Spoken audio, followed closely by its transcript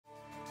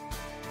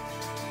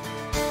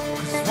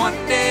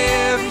One day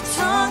every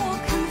tongue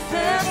will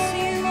confess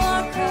you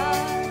are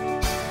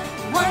God.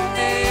 One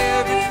day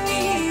every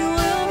knee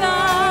will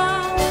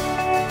bow.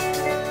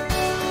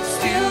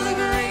 Still the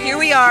great. Here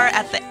we are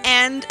at the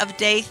end of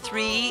day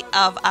 3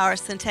 of our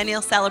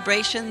centennial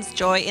celebrations,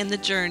 Joy in the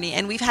Journey,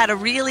 and we've had a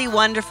really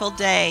wonderful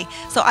day.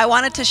 So I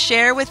wanted to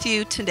share with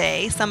you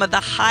today some of the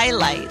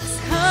highlights.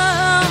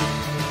 Come,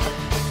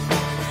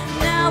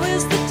 now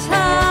is the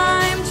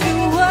time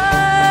to worship.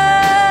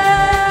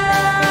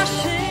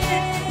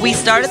 We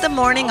started the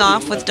morning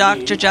off with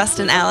Dr.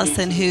 Justin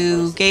Allison,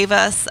 who gave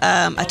us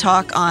a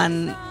talk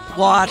on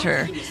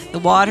water, the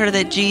water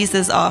that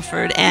Jesus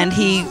offered, and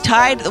he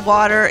tied the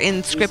water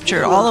in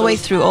Scripture all the way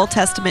through Old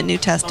Testament, New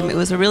Testament. It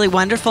was a really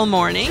wonderful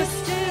morning.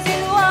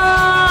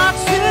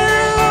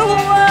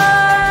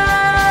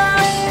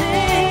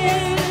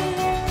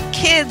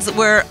 Kids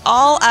were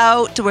all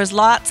out. There was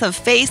lots of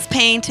face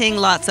painting,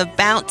 lots of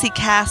bouncy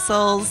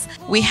castles.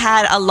 We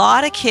had a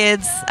lot of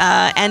kids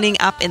ending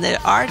up in the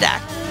art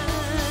act.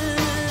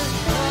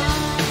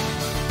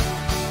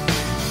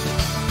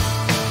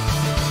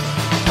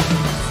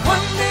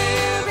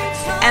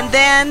 And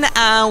then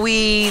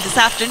this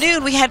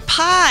afternoon we had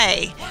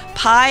pie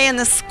in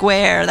the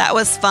square. That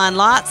was fun.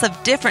 Lots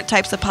of different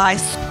types of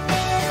pies.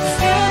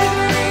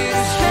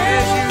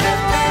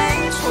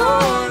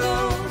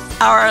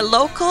 Our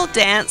local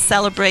dance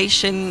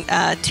celebration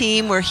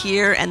team were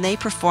here and they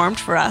performed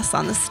for us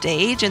on the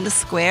stage in the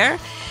square.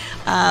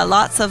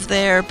 Lots of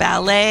their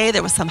ballet.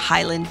 There was some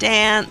Highland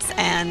dance,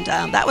 and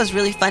that was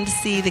really fun to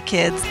see the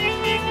kids.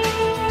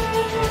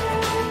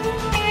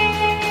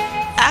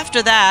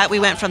 After that, we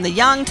went from the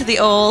young to the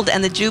old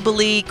and the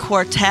Jubilee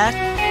Quartet.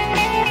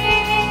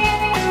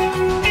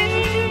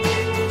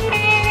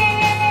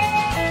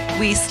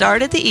 We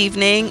started the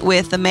evening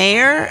with the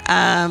mayor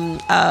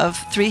of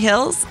Three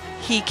Hills.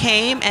 He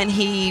came and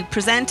he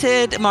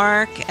presented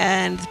Mark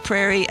and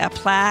Prairie a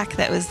plaque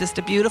that was just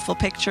a beautiful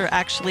picture,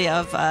 actually,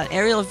 of an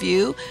aerial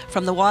view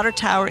from the water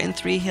tower in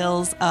Three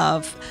Hills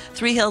of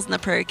Three Hills and the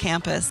Prairie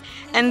campus.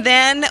 And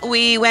then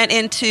we went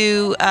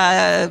into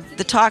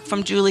the talk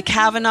from Julie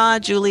Kavanaugh.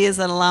 Julie is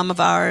an alum of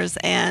ours,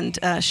 and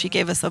she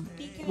gave us a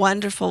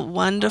wonderful,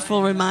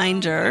 wonderful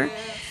reminder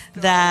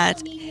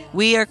that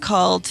we are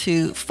called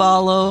to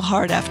follow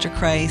hard after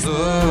Christ.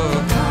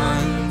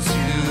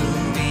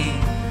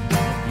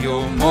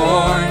 Your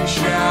morn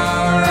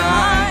shall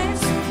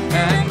rise,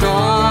 and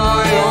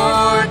all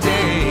your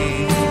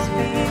days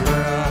be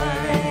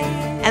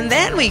bright. And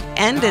then we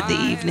ended the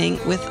evening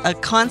with a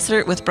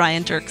concert with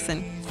Brian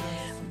Doerksen.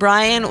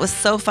 Brian was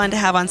so fun to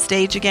have on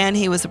stage again.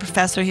 He was a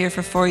professor here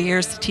for 4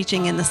 years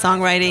teaching in the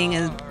songwriting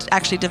and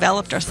actually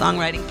developed our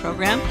songwriting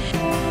program.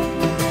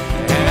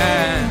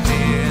 And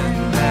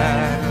in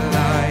that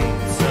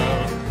light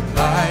of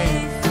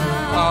life,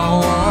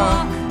 I'll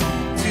walk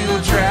till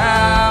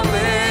traveling.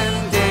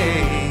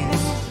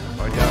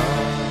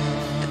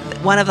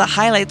 One of the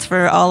highlights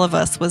for all of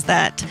us was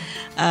that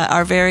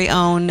our very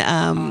own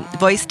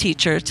voice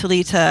teacher,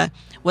 Talita,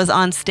 was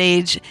on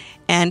stage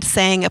and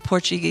sang a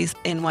Portuguese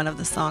in one of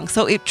the songs.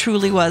 So it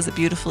truly was a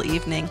beautiful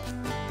evening.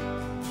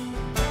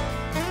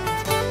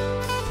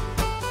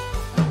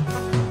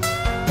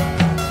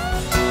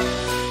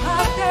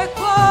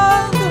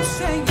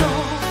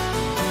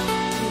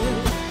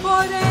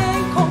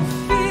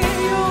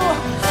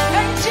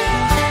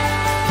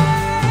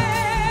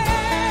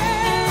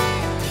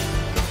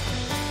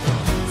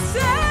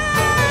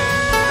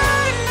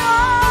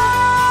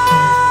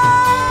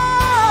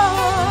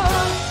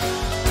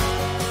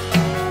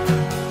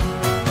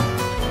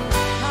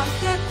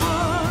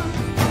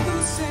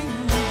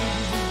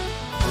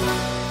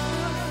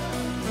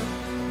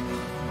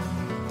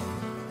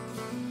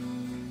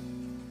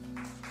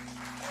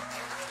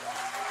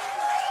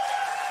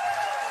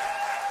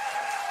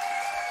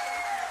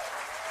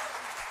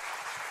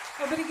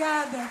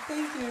 Obrigada,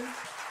 thank you.